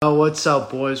what's up,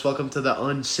 boys? Welcome to the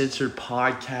Uncensored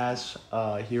podcast.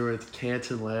 Here with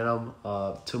Canton Lanham.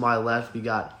 To my left, we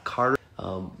got Carter.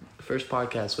 First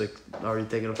podcast, like, already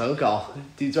taking a phone call.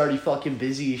 Dude's already fucking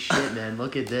busy as shit, man.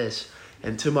 Look at this.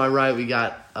 And to my right, we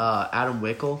got Adam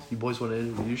Wickel. You boys want to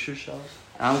introduce yourselves?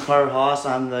 I'm Carter Haas.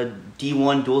 I'm the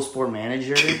D1 dual sport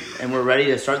manager, and we're ready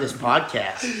to start this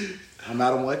podcast. I'm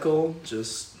Adam Wickel.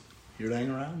 Just here to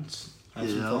hang around, have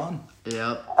some fun.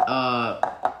 Yep.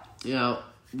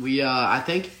 I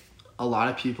think a lot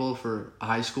of people for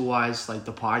high school wise, like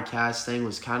the podcast thing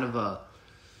was kind of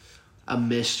a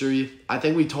mystery. I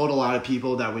think we told a lot of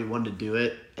people that we wanted to do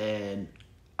it, and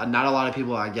not a lot of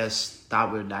people, I guess,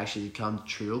 thought would actually come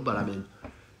true. But I mean,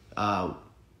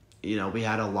 we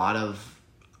had a lot of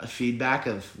feedback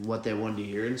of what they wanted to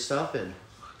hear and stuff, and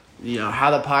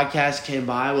how the podcast came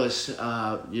by was,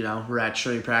 we're at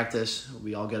Trinity practice.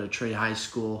 We all go to Trinity High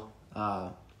School.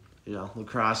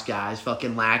 Lacrosse guys,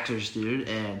 fucking laxers, dude.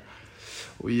 And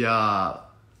we,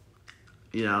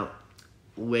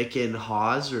 Wick and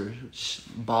Hawes were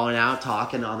balling out,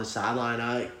 talking on the sideline.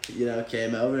 I,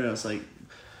 came over and I was like,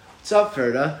 "What's up,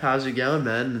 Ferda? How's it going,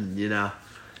 man?" And,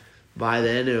 by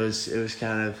then it was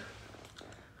kind of,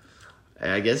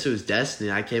 I guess it was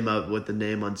destiny. I came up with the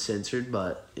name Uncensored,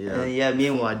 but, the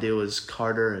whole idea was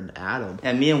Carter and Adam.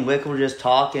 And me and Wick were just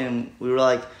talking. We were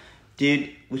like, dude,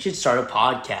 we should start a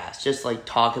podcast. Just,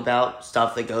 talk about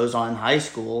stuff that goes on in high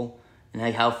school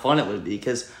and, how fun it would be.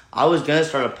 Because I was going to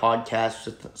start a podcast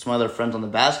with some other friends on the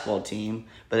basketball team,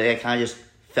 but it kind of just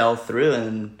fell through.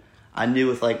 And I knew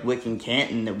with, Wick and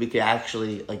Canton that we could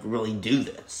actually, really do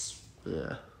this.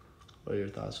 Yeah. What are your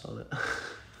thoughts on it?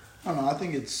 I don't know. I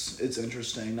think it's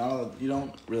interesting. You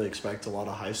don't really expect a lot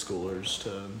of high schoolers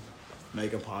to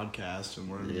make a podcast, and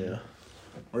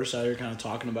we're just out here kind of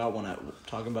talking about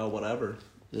whatever.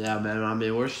 Yeah, man. I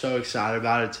mean, we're so excited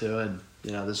about it too, and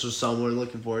this was something we're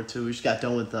looking forward to. We just got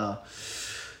done with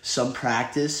some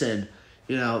practice, and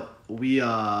we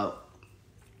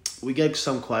get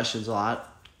some questions a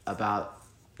lot about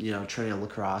training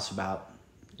lacrosse, about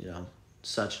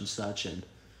such and such, and.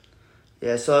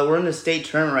 Yeah, so we're in the state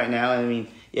tournament right now. I mean,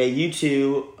 you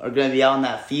two are going to be out on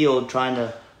that field trying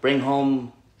to bring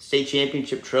home state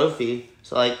championship trophy.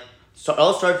 So, it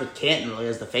all starts with Canton, really,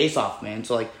 as the face-off man.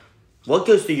 So, what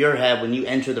goes through your head when you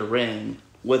enter the ring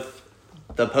with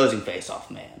the opposing face-off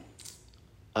man?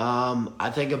 I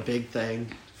think a big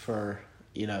thing for,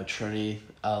 Trinity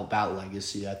about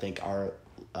legacy, I think our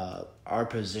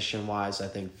position-wise, I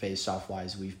think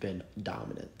face-off-wise, we've been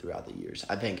dominant throughout the years.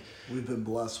 I think we've been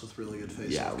blessed with really good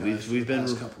face-off guys we've for the been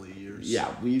past couple of years. Yeah,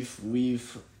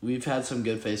 we've had some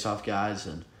good face-off guys,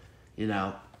 and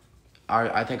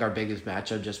I think our biggest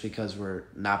matchup, just because we're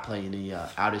not playing any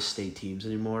out-of-state teams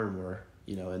anymore, and we're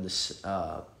in this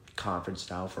conference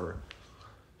now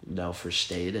for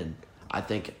state, and I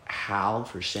think Hal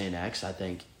for St. X, I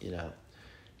think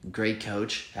great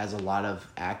coach, has a lot of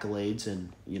accolades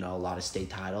and, a lot of state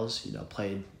titles,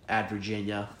 played at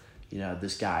Virginia.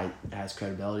 This guy has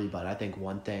credibility, but I think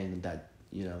one thing that,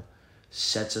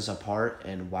 sets us apart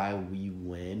and why we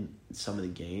win some of the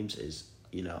games is,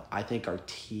 I think our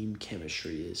team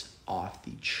chemistry is off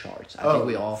the charts. I think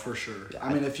we all... for sure. Yeah,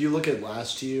 I mean, if you look at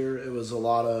last year, it was a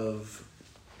lot of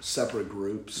separate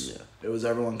groups. Yeah. It was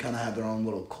everyone kind of had their own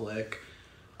little clique.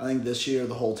 I think this year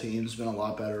the whole team's been a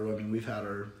lot better. I mean, we've had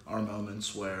our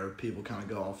moments where people kind of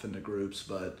go off into groups,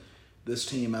 but this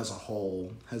team as a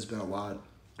whole has been a lot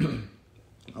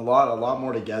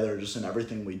more together just in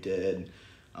everything we did.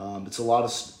 It's a lot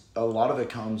of it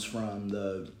comes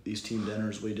from these team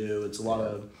dinners we do. It's a lot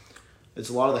of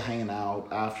the hanging out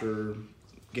after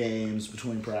games,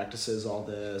 between practices, all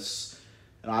this.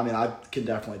 And I mean, I can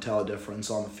definitely tell a difference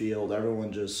on the field.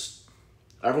 Everyone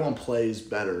plays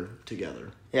better together.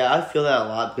 Yeah, I feel that a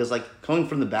lot because, coming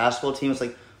from the basketball team, it's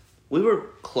we were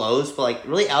close, but,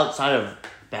 really outside of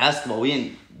basketball, we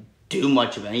didn't do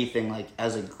much of anything,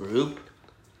 as a group.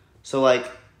 So,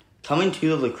 coming to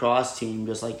the lacrosse team,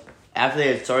 just, after they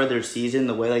had started their season,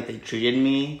 the way, they treated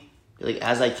me,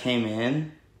 as I came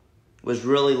in, was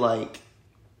really,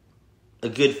 a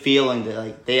good feeling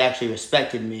that, they actually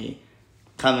respected me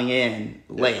coming in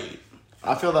late.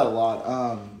 I feel that a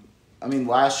lot.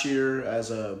 Last year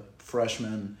as a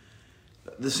freshman,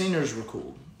 the seniors were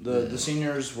cool. The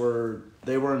seniors were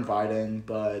inviting,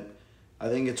 but I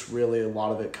think it's really a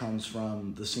lot of it comes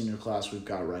from the senior class we've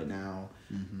got right now.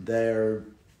 Mm-hmm. They're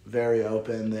very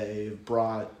open. They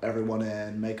brought everyone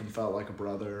in, make them feel like a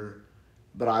brother.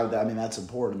 But I mean that's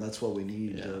important. That's what we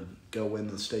need to go win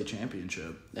the state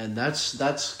championship. And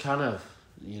that's kind of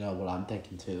what I'm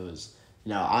thinking too is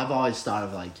I've always thought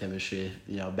of like chemistry.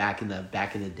 Back in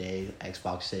the day,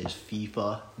 Xbox days,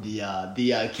 FIFA,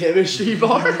 the chemistry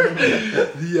bar,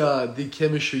 the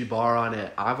chemistry bar on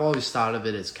it. I've always thought of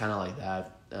it as kind of like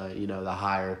that. The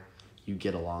higher you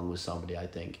get along with somebody, I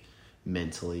think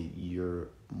mentally you're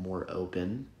more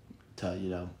open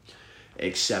to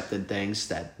accepting things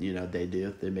that they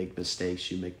do. They make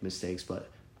mistakes, you make mistakes, but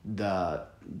the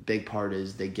big part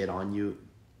is they get on you,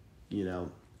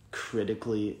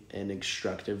 critically and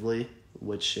constructively,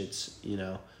 which it's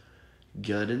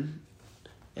good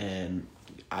and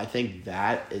I think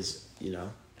that is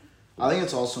I think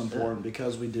it's also important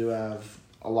because we do have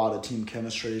a lot of team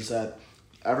chemistries that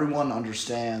everyone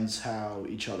understands how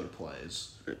each other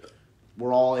plays.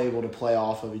 We're all able to play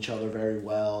off of each other very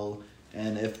well,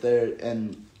 and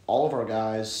all of our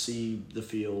guys see the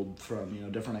field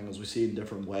from different angles. We see it in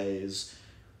different ways,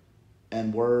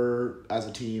 and we're as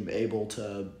a team able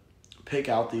to pick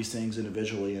out these things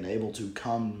individually and able to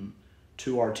come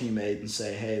to our teammate and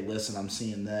say, hey, listen, I'm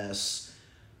seeing this.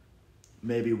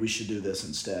 Maybe we should do this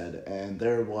instead. And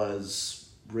there was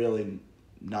really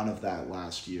none of that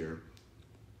last year.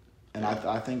 And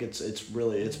I think it's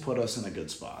put us in a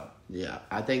good spot. Yeah,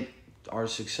 I think our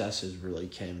successes really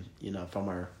came, from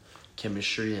our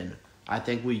chemistry, and I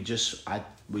think we just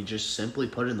simply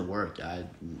put in the work.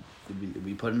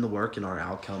 We put in the work, and our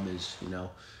outcome is,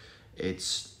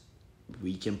 it's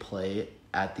we can play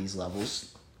at these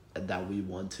levels that we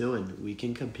want to, and we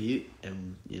can compete,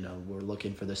 and we're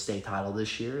looking for the state title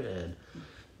this year and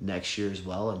next year as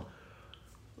well,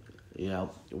 and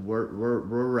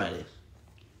we're ready.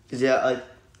 Cause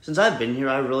since I've been here,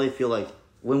 I really feel like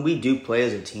when we do play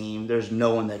as a team, there's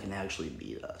no one that can actually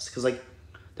beat us. Cause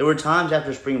there were times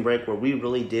after spring break where we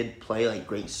really did play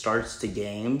great starts to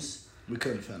games. We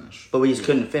couldn't finish, but we just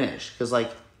couldn't finish because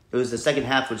it was the second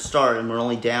half would start and we're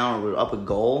only down or we're up a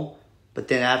goal. But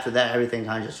then after that, everything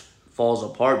kind of just falls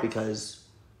apart because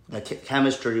the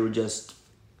chemistry would just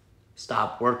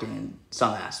stop working in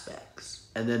some aspects.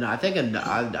 And then I think,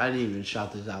 I didn't even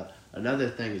shout this out, another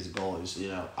thing is goalies.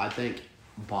 I think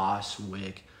Boss,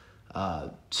 Wick,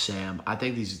 Sam, I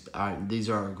think these are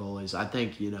our goalies. I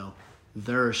think,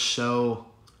 they're so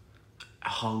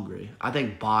hungry. I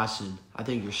think Boston, I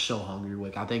think you're so hungry,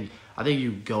 Wick. I think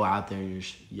you go out there and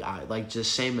you're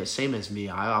just same as me.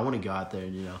 I want to go out there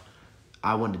and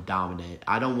I want to dominate.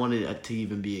 I don't want it to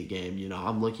even be a game.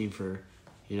 I'm looking for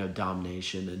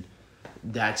domination, and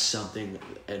that's something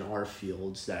in our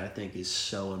fields that I think is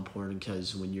so important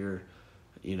because when you're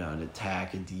an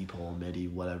attack, a deep hole, midi,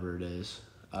 whatever it is,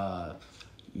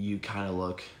 you kind of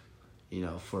look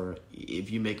for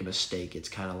if you make a mistake, it's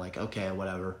kind of like okay,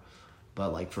 whatever.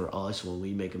 But for us, when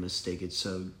we make a mistake, it's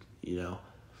so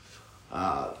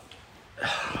how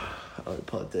do I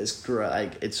put this?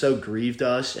 It's so grieved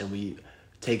us, and we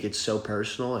take it so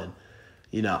personal. And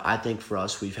I think for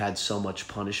us, we've had so much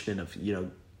punishment of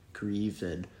grief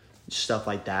and stuff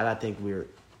like that. I think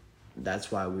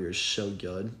that's why we were so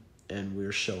good and we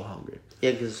were so hungry.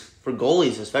 Yeah, because for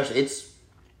goalies especially,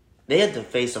 they had to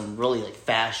face some really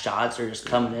fast shots or just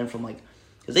coming in from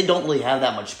because they don't really have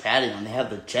that much padding on. They have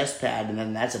the chest pad, and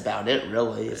then that's about it,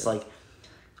 really. Yeah. It's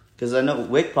because I know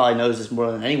Wick probably knows this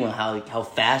more than anyone, how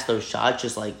fast those shots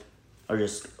just are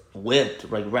just whipped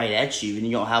right at you, and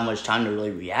you don't have much time to really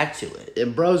react to it.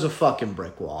 And bro's a fucking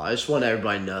brick wall. I just want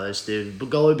everybody to know this, dude.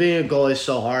 But being a goalie is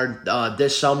so hard.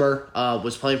 This summer,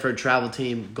 was playing for a travel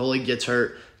team. Goalie gets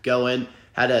hurt. Go in.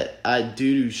 Had a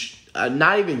dude who's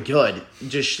not even good.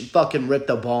 Just fucking ripped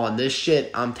the ball. And this shit,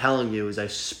 I'm telling you, is a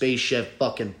spaceship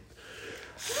fucking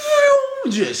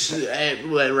just it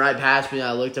went right past me.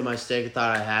 I looked at my stick and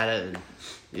thought I had it.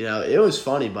 And, it was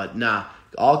funny, but nah.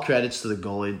 All credits to the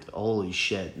goalie. Holy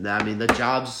shit. I mean, the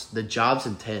job's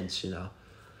intense, And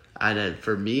then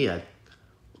for me,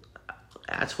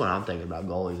 that's what I'm thinking about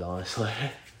goalies, honestly.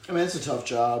 I mean, it's a tough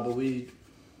job, but we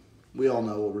all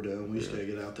know what we're doing. We just gotta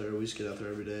get out there. We just get out there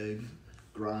every day,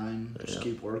 grind, just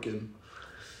keep working.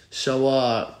 So,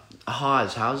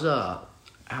 Haas,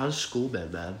 how's school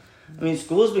been, man? I mean,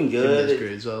 school's been good. Getting those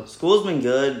grades up. School's been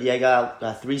good. Yeah, I got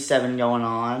a 3.7 going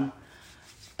on.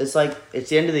 It's it's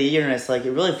the end of the year, and it's it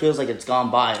really feels like it's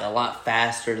gone by a lot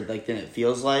faster than it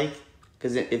feels like.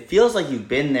 Because it feels like you've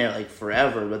been there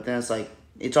forever, but then it's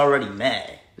it's already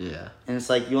May. Yeah. And it's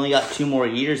you only got 2 more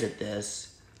years at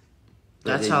this.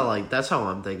 That's how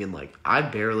I'm thinking. I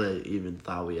barely even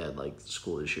thought we had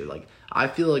school this year. I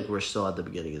feel like we're still at the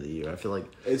beginning of the year. I feel like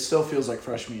it still feels like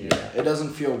freshman year. It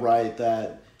doesn't feel right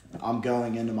that I'm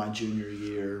going into my junior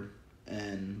year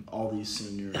and all these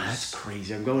seniors. That's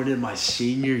crazy. I'm going into my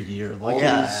senior year.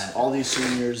 All these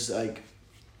seniors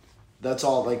that's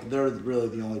all. Like they're really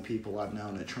the only people I've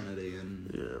known at Trinity,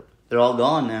 and They're all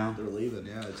gone now. they're leaving.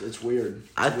 Yeah, it's weird.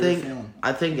 I It's a weird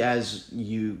think feeling. as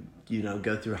you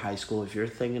go through high school, if you're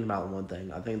thinking about one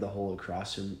thing, I think the whole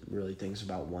lacrosse team really thinks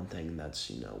about one thing, and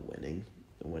that's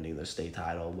winning the state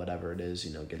title, whatever it is,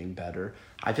 getting better.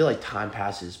 I feel like time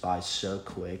passes by so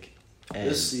quick. And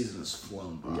This season has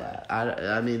flown by.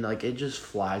 yeah, I mean, like, it just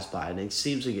flies by, and it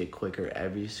seems to get quicker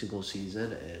every single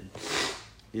season.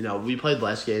 And we played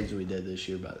less games than we did this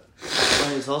year, but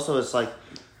And it's like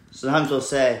sometimes they'll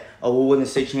say, "Oh, we'll win the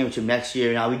state championship next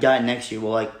year." Now we got it next year.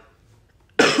 Well, like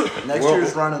Next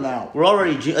year's running out. we're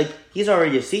already he's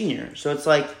already a senior, so it's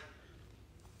like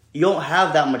you don't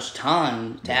have that much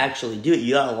time to actually do it.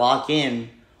 You gotta lock in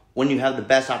when you have the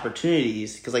best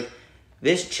opportunities, because like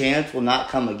this chance will not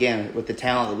come again with the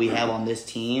talent that we have on this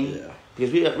team. Yeah.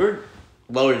 Because we're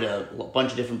loaded a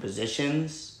bunch of different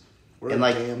positions, We're and a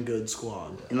like damn good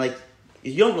squad. and like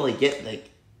you don't really get like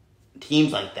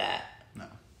teams like that.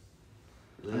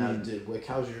 No. dude, Wick,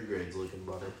 how's your grades looking,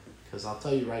 buddy? Because I'll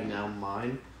tell you right now,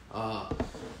 mine.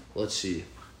 Let's see.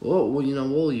 Well,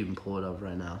 we'll even pull it up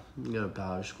right now. I'm gonna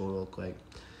power school real quick.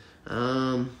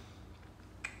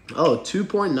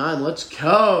 2.9. Let's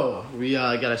go. We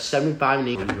got a 75 in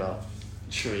English about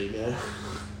tree, man.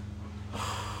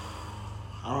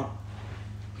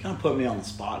 You kind of put me on the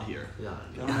spot here. Yeah.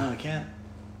 I don't know. I can't.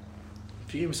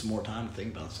 If you give me some more time to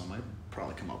think about something, I'd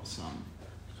probably come up with something.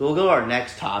 So we'll go to our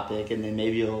next topic, and then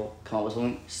maybe you'll come up with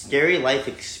something. Scary life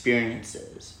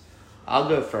experiences. I'll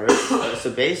go first.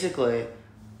 So basically,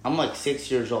 I'm like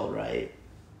 6 years old, right?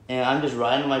 And I'm just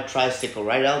riding my tricycle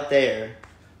right out there,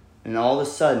 and all of a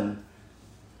sudden,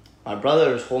 my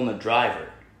brother is holding the driver.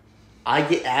 I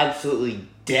get absolutely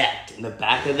decked in the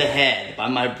back of the head by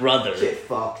my brother Get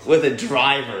fucked. with a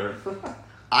driver.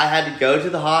 I had to go to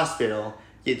the hospital,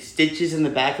 get stitches in the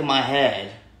back of my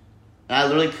head, and I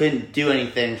literally couldn't do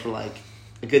anything for like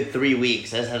a good 3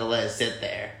 weeks. I just had to let it sit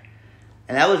there.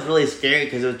 And that was really scary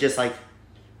because it was just like,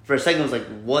 for a second, it was like,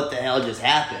 what the hell just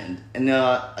happened? And then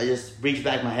I just reached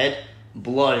back my head,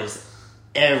 blood is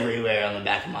everywhere on the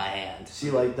back of my hand.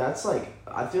 See, like, that's like,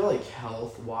 I feel like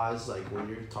health-wise, like, when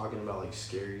you're talking about, like,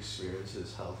 scary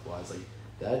experiences health-wise, like,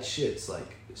 that shit's,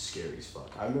 like, scary as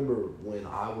fuck. I remember when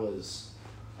I was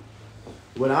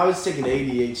taking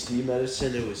ADHD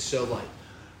medicine, it was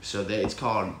it's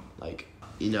called, like,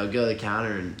 go to the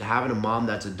counter, and having a mom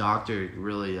that's a doctor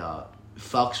really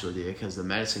fucks with you because the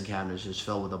medicine cabinet is just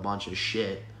filled with a bunch of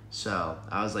shit. So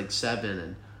I was, like, 7,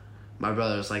 and my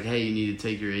brother was like, hey, you need to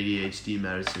take your ADHD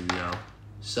medicine,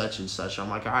 such and such. I'm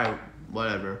like, all right,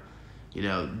 whatever.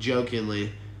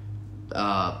 Jokingly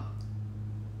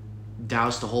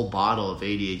doused a whole bottle of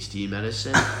ADHD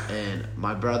medicine, and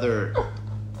my brother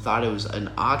thought it was an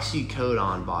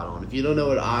oxycodone bottle. And if you don't know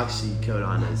what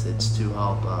oxycodone is, it's to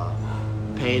help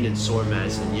pain and sore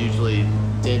medicine. Usually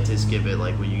dentists give it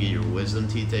like when you get your wisdom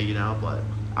teeth taken out, but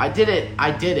I didn't,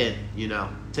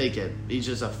 take it. He's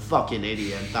just a fucking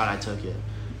idiot and thought I took it.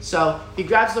 So he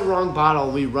grabs the wrong bottle,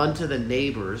 and we run to the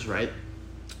neighbors, right?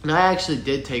 And I actually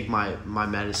did take my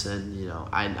medicine,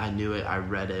 I knew it, I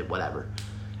read it, whatever.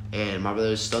 And my brother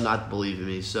was still not believing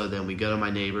me, so then we go to my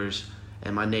neighbors,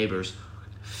 and my neighbors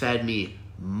fed me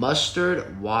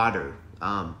mustard water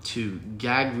to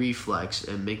gag reflex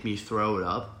and make me throw it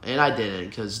up. And I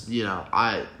didn't, because,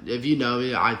 if you know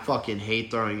me, I fucking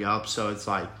hate throwing up, so it's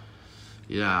like,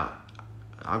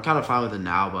 I'm kind of fine with it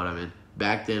now, but I mean,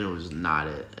 back then it was not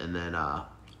it. And then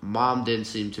mom didn't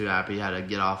seem too happy, had to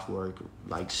get off work,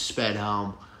 like sped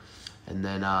home. And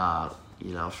then,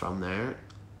 from there,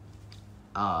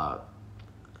 my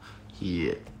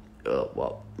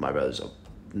brother's a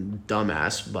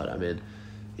dumbass, but I mean,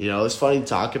 it's funny to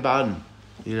talk about,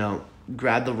 and,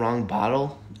 grabbed the wrong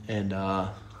bottle, and,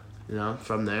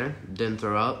 from there, didn't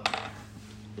throw up,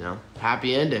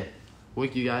 happy ending.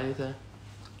 Wick, you got anything?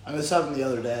 I mean, this happened the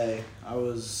other day.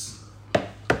 It's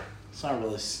not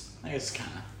really, I guess it's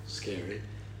kind of scary.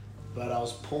 But I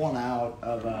was pulling out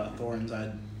of Thornton's.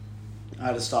 I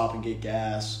had to stop and get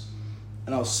gas.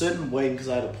 And I was sitting waiting because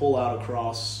I had to pull out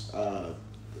across the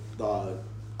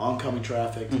oncoming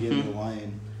traffic to get in the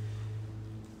lane.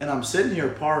 And I'm sitting here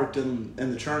parked in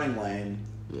the turning lane.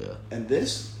 Yeah. And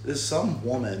this some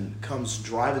woman comes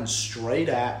driving straight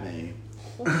at me.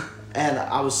 And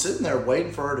I was sitting there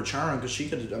waiting for her to turn because she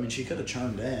could have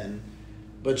turned in.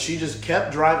 But she just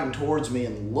kept driving towards me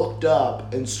and looked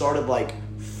up and started, like,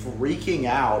 freaking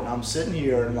out. And I'm sitting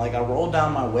here and, like, I rolled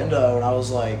down my window and I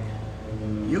was like,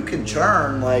 you can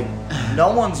churn. Like,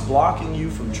 no one's blocking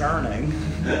you from churning.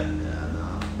 Yeah,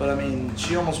 no. But, I mean,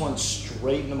 she almost went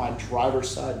straight into my driver's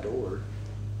side door.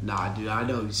 Nah, dude, I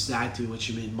know exactly what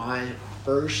you mean. My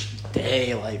first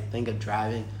day, think of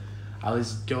driving, I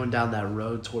was going down that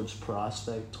road towards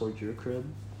Prospect, towards your crib,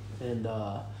 and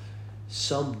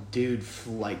some dude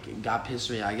got pissed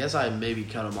at me. I guess I maybe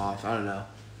cut him off. I don't know,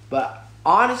 but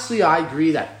honestly, I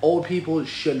agree that old people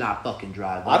should not fucking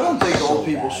drive. I don't think so old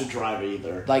people bad. should drive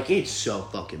either. It's so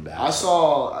fucking bad. I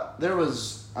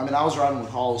was driving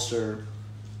with Hollister.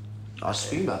 I was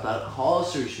speaking about that.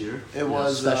 Hollister's here. It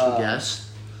was special guest.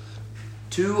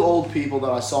 2 old people that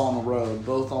I saw on the road,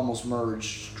 both almost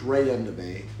merged straight into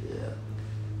me. Yeah.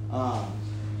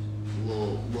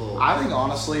 Little. I think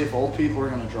honestly, if old people are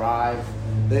gonna drive,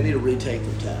 they need to retake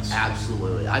their test.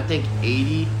 Absolutely. I think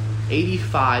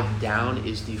 85 down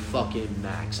is the fucking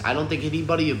max. I don't think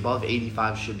anybody above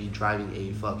 85 should be driving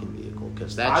a fucking vehicle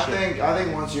because I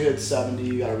think once you hit 70,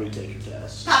 you gotta retake your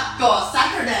test. Taco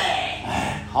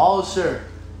Saturday! Hollister,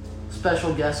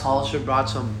 special guest Hollister brought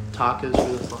some tacos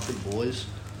for the fucking boys.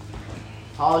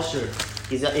 Hollister.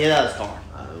 He's at his car.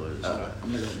 I'm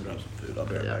gonna go and grab some food. I'll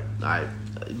be right Yeah. back. Alright.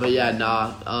 But yeah,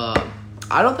 nah.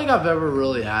 I don't think I've ever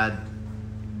really had,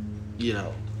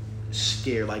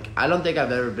 scared. I don't think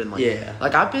I've ever been Yeah.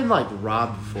 I've been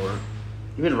robbed before.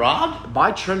 You been robbed?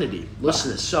 By Trinity. Listen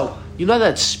to this. So, you know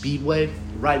that Speedway?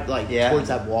 Right, Yeah. towards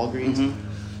that Walgreens? Mhm.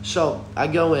 So, I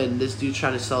go in, this dude's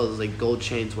trying to sell his, gold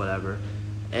chains, whatever.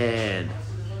 And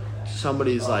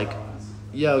somebody's like,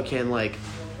 yo, can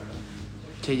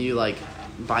you,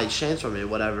 buy chains from me,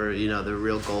 whatever, they're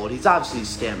real gold. He's obviously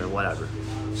scamming, whatever.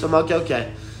 So, I'm like,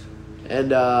 okay.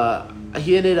 And,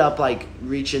 he ended up,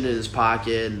 reaching in his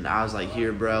pocket, and I was like,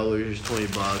 here, bro, here's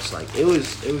 $20. It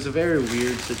was a very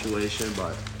weird situation,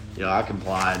 but, I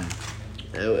complied.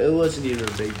 It wasn't even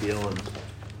a big deal, and,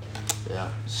 yeah.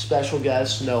 Special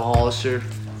guest, no Hollister.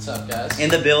 What's up, guys? In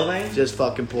the building? Just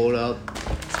fucking pulled up.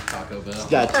 Taco Bell. He's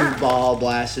got 2 ball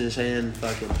blasts in his hand,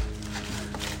 fucking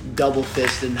double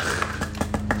fisting.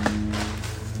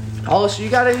 Hollister, you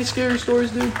got any scary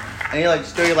stories, dude? Any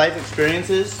scary life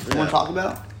experiences you want Yeah. to talk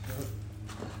about?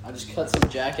 I just cut some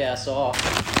jackass off.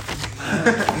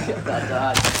 That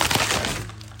died.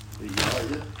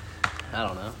 I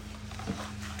don't know.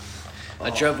 I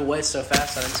drove away so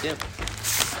fast I didn't see him.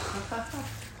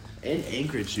 In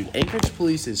Anchorage, dude. Anchorage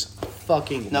police is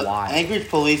fucking No, wild. Anchorage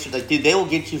police are dude, they will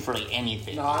get you for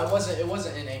anything. No, it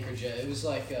wasn't in Anchorage yet. It was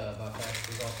by factory. It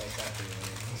was off factory.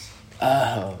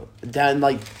 Oh, down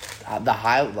the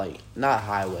high, not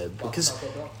highway, because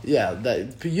yeah,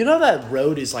 that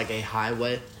road is a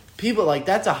highway. People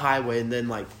that's a highway, and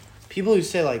then people who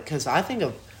say because I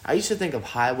used to think of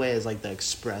highway as the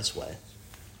expressway,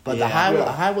 but the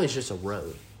highway is just a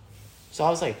road. So I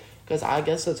was because I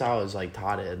guess that's how I was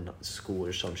taught it in school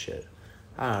or some shit.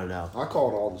 I don't know. I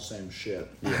call it all the same shit.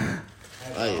 Yeah,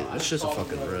 it's just a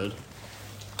fucking road.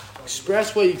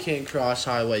 Expressway you can't cross,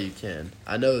 highway you can.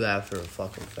 I know that for a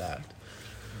fucking fact.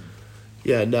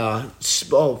 Yeah, nah.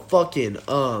 Oh, fucking,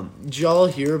 did y'all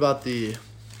hear about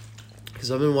because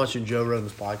I've been watching Joe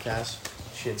Rogan's podcast.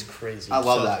 Shit's crazy. I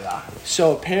love that guy.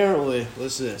 So apparently,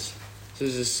 listen to this. So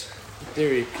there's this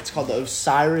theory. It's called the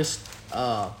Osiris,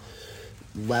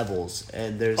 levels.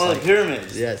 And there's the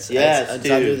pyramids. Yeah, it's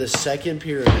dude. under the second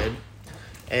pyramid.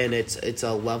 And it's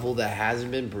a level that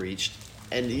hasn't been breached.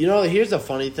 And here's the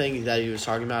funny thing that he was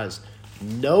talking about is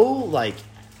no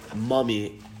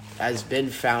mummy has been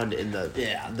found in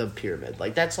the pyramid.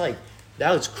 That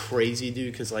was crazy,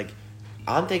 dude. Because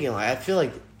I'm thinking I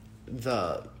feel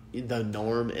the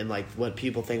norm and what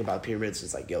people think about pyramids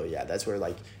is oh yeah, that's where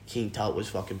King Tut was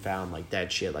fucking found,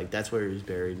 that shit. That's where he was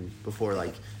buried before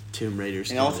Tomb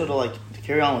Raiders. And also to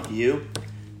carry on with you,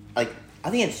 I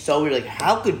think it's so weird.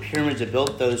 How could pyramids have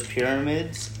built those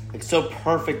pyramids so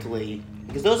perfectly?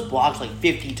 Because those blocks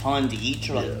 50 tons each.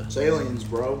 Or, It's aliens,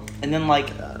 bro. And then I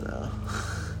don't know.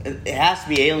 it has to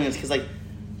be aliens because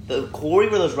the quarry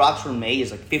where those rocks were made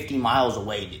is 50 miles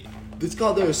away, dude. It's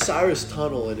called the Osiris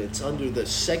Tunnel, and it's under the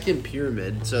second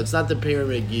pyramid. So it's not the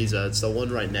Pyramid Giza; it's the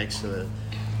one right next to it.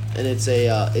 And it's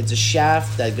a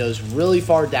shaft that goes really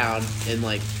far down, and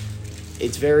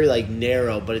it's very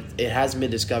narrow, but it hasn't been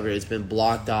discovered. It's been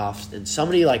blocked off, and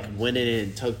somebody went in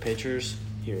and took pictures.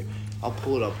 Here, I'll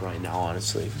pull it up right now.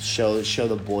 Honestly, show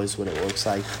the boys what it looks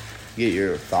like. Get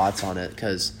your thoughts on it,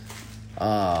 because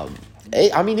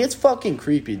it's fucking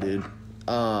creepy, dude.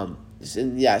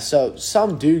 And yeah, so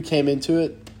some dude came into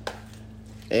it,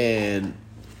 and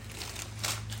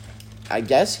I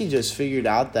guess he just figured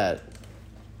out that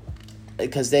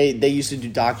because they used to do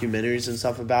documentaries and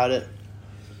stuff about it,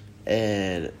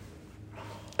 and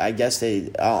I guess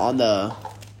they on the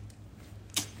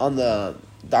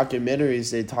documentaries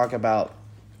they talk about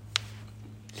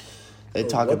They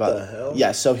talk what about the hell?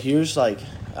 Yeah, so here's like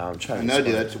I'm trying I to know, dude.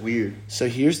 explain. That's weird. So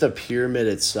here's the pyramid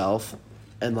itself,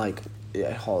 and like,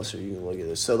 yeah, Hollister, you can look at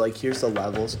this. So like, here's the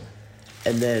levels,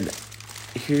 and then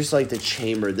here's like the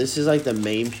chamber. This is like the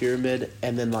main pyramid,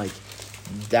 and then like,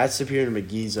 that's the pyramid of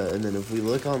Giza. And then if we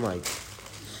look on like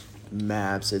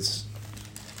maps, it's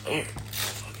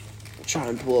try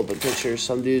and pull up a picture.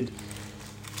 Some dude,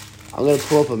 I'm gonna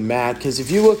pull up a map because if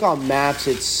you look on maps,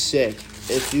 it's sick.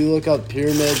 If you look up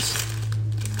pyramids,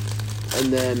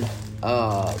 and then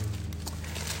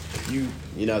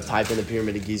you know, type in the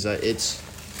Pyramid of Giza, it's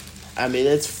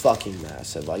fucking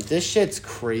massive. Like, this shit's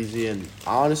crazy, and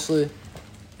honestly,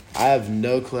 I have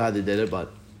no clue how they did it,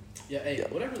 but Yeah, hey,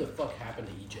 whatever the fuck happened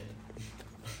to Egypt?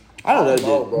 I don't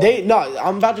know, dude. bro.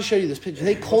 I'm about to show you this picture.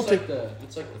 They What's like the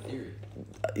theory?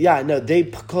 Yeah, no, they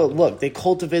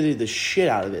cultivated the shit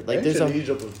out of it. Like, Ancient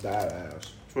Egypt was badass.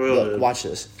 Look, watch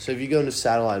this. So if you go into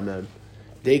satellite mode,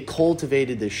 they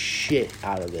cultivated the shit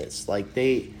out of this. Like,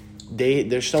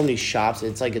 there's so many shops.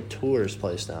 It's like a tourist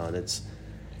place now, and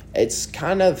it's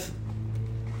kind of,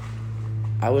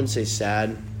 I wouldn't say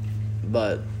sad,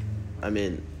 but I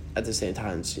mean, at the same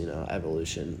time, it's, you know,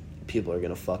 evolution. People are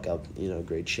gonna fuck up, you know,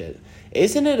 great shit.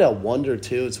 Isn't it a wonder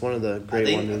too? It's one of the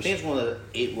great wonders. I think it's one of the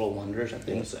 8 world wonders. I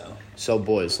think so. So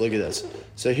boys, look at this.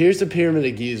 So here's the Pyramid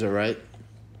of Giza, right?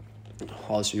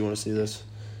 Hollister, you want to see this?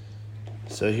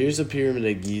 So here's the Pyramid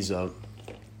of Giza.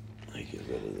 I get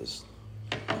rid of this.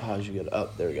 How'd you get it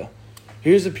up? There we go.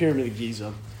 Here's the Pyramid of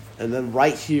Giza, and then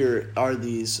right here are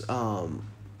these.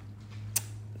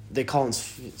 They call them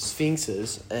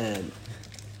sphinxes, and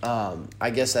I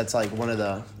guess that's like one of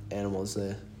the animals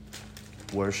they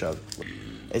worship.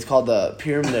 It's called the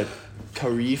Pyramid of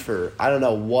Khafre. I don't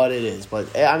know what it is,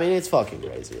 but I mean, it's fucking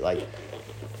crazy. Like,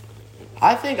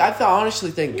 I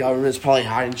honestly think government's probably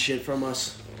hiding shit from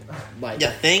us. Like, You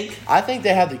think? I think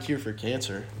they have the cure for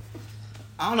cancer.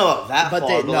 I don't know about that But far,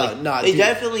 they- but no, like, no, they dude.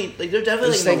 definitely, like, they're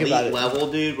definitely Just like an think about elite it.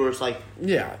 level, dude, where it's like,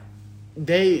 Yeah,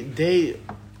 they.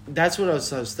 That's what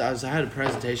I had a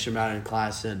presentation about it in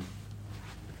class, and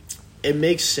it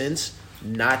makes sense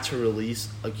not to release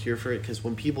a cure for it because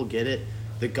when people get it,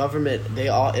 the government it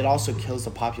also kills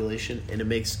the population, and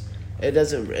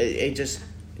it just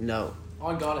no.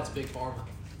 On God, it's big pharma.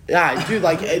 Yeah,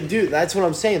 dude, that's what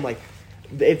I'm saying. Like,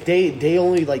 if they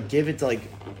only like give it to like,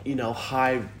 you know,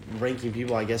 high ranking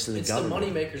people, I guess, in the It's government. the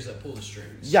money makers that pull the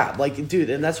strings. Yeah, like, dude,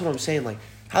 and that's what I'm saying. Like,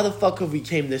 how the fuck have we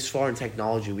came this far in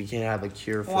technology? We can't have a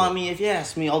cure for well, I mean, if you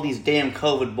ask me, all these damn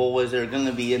COVID boys, they're going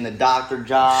to be in the doctor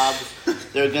jobs.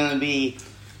 They're going to be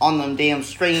on them damn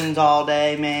screens all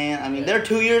day, man. I mean, they're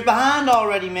 2 years behind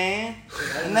already, man.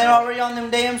 And they're already on them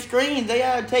damn screens. They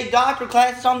gotta take doctor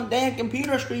classes on the damn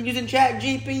computer screen using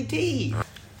ChatGPT.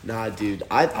 Nah, dude.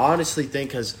 I honestly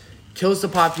think because kills the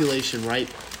population, right?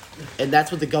 And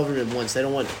that's what the government wants. They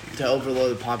don't want to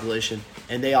overload the population.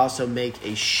 And they also make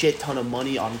a shit ton of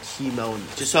money on chemo and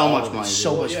just So all much of it. money,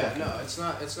 So dude. much Yeah, fucking no,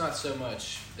 money. it's not so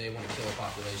much they want to kill a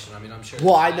population. I mean, I'm sure.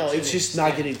 Well, I it's know. to It's an just not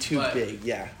extent, getting too but big.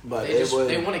 Yeah. But They it would,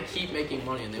 they want to keep making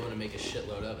money and they want to make a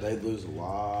shitload of it. they'd lose a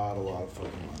lot of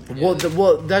fucking money.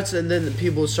 Well, and then the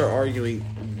people start arguing.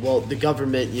 Well, the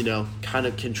government, you know, kind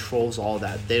of controls all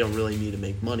that. They don't really need to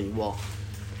make money. Well,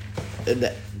 and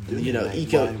that, you know, Make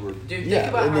eco. money, we're- Dude, Yeah, think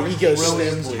about and how the much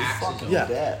ecosystem taxes fucking are. Yeah.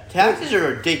 debt. Taxes are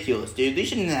ridiculous, dude. They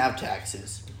shouldn't have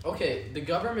taxes. Okay, the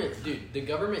government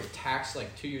taxed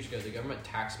like 2 years ago. The government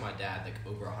taxed my dad like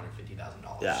over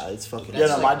 $150,000. Yeah, it's fucking. Yeah,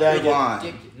 no, my dad you're get-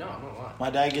 lying. No, I'm not lying. My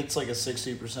dad gets like a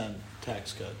 60%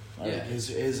 tax cut. Like, Yeah, his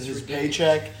it's ridiculous.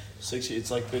 paycheck 60. It's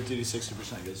like 50 to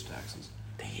 60% goes to taxes.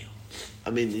 Damn. I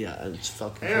mean, yeah, it's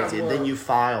fucking Yeah, crazy. And then you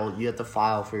have to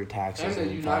file for your taxes. And the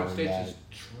and you file United them States back. is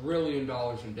 $1 trillion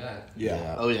in debt.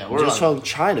 Yeah. Oh, yeah, we're just like- from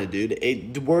China,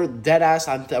 dude. We're dead ass.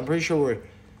 I'm pretty sure we're.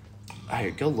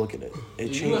 Here, go look at it. It The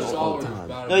changes US all dollar the is time.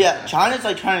 about No, yeah, China's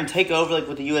like trying to take over like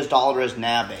what the US dollar is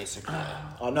now, basically.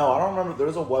 No, I don't remember.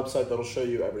 There's a website that'll show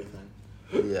you everything.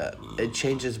 Yeah, it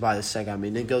changes by the second. I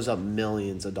mean, it goes up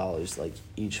millions of dollars like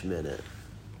each minute.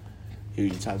 Here,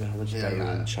 you type in how much debt we're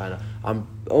in China. I'm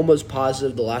almost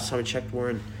positive the last time I checked, we're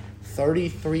in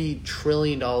 $33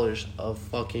 trillion of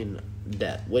fucking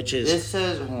debt, which is This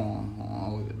says, hold on,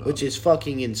 I'll look it up. which is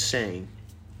fucking insane.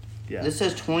 Yeah. This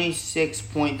says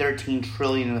 26.13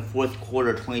 trillion in the fourth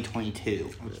quarter of 2022,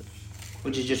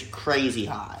 which is just crazy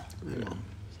high.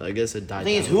 So I guess it died. The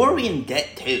thing is, down. who are we in debt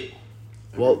to?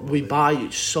 Well, we buy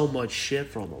so much shit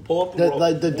from them. Pull up the the, world.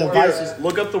 like, the Here, devices.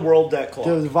 look up the world debt clock.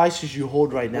 The devices you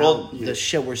hold right now, World- the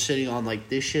shit we're sitting on, like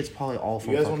this shit's probably all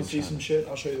from You guys fucking want to see China. some shit?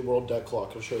 I'll show you the world debt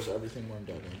clock. It shows everything we're in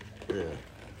debt in. Yeah.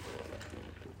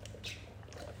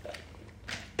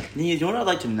 You know what I'd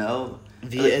like to know?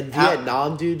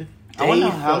 Vietnam, dude. I want to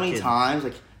know how many times,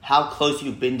 like, how close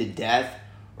you've been to death,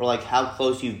 or like how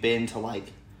close you've been to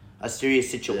like a serious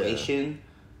situation.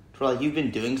 For like you've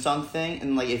been doing something,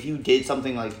 and like if you did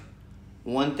something like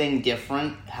one thing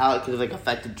different, how it could have like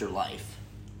affected your life.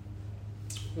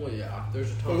 Well, yeah,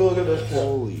 there's a ton. Look at this.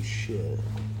 Holy shit.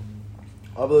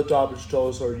 Up at the top, it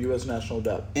shows our U.S. national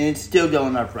debt. And it's still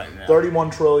going up right now.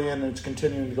 31 trillion, and it's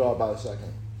continuing to go up by the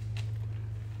second.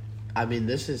 I mean,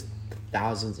 this is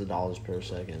thousands of dollars per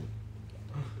second.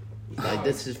 Like,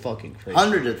 this is fucking crazy.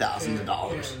 Hundreds of thousands of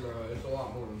dollars. Bro, it's a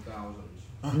lot more than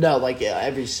thousands. No, like,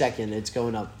 every second it's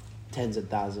going up tens of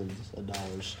thousands of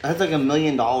dollars. That's like $1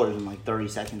 million in like 30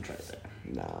 seconds right there.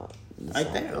 No. it's Right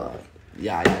not there, that. like.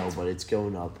 Yeah, I know, but it's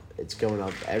going up. It's going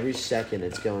up. Every second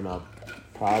it's going up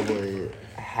probably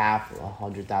half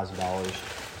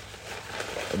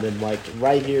 $100,000. And then, like,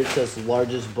 right here it says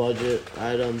largest budget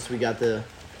items. We got the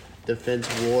Defense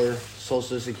War,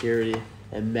 Social Security,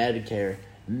 and Medicare.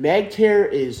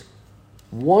 Medicare is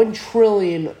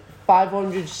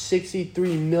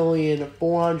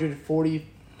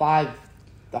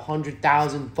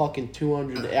 $1,563,445,100,000 fucking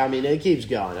 200. I mean, it keeps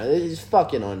going. It's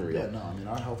fucking unreal. Yeah, no, I mean,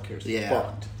 our healthcare's Yeah.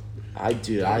 fucked. I mean,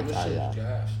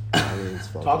 it's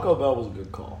fucking. Taco Bell was a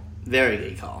good call. Very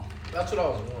good call. That's what I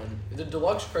was wanting. The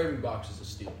deluxe craving box is a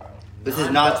steal, bro. This is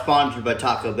not sponsored by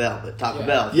Taco Bell, but Taco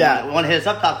Bell. If Yeah. you want to hit us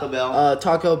up, Taco Bell?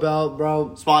 Taco Bell,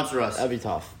 bro. Sponsor us. That'd be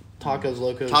tough. Tacos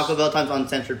Locos. Taco Bell times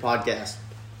Uncensored Podcast.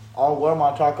 I'll wear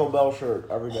my Taco Bell shirt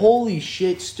every day. Holy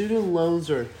shit! Student loans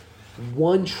are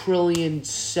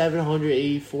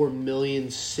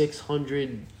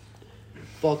 1,784,600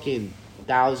 fucking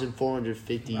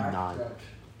 1,459.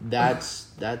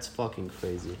 That's fucking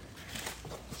crazy.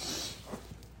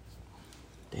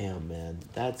 Damn, man.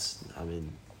 I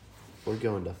mean, we're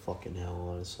going to fucking hell,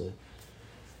 honestly.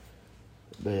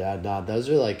 But yeah, nah, those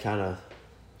are like kind of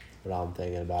what I'm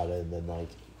thinking about it, and then like,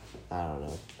 I don't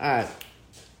know. All right.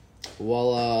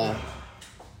 Well,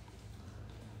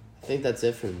 I think that's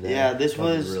it for today. Yeah, this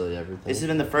Covered was really everything. This has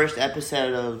been the first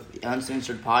episode of the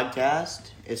Uncensored Podcast.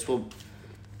 This will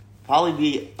probably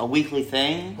be a weekly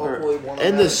thing. Hopefully one of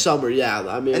in the them. summer, yeah.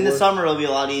 I mean, In the summer, it'll be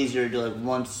a lot easier to do like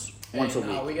once a week.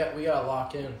 We gotta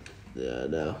lock in. Yeah,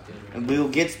 no. And we will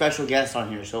get special guests on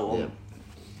here, so it will Yep.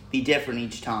 be different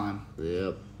each time.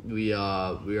 Yep. We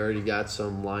already got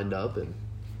some lined up, and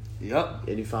Yep.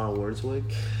 any final words,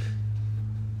 Wink?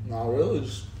 Not really.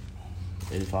 Just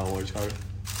Any final words, Carter?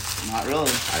 Not really. I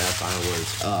got final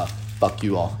words. Fuck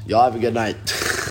you all. Y'all have a good night.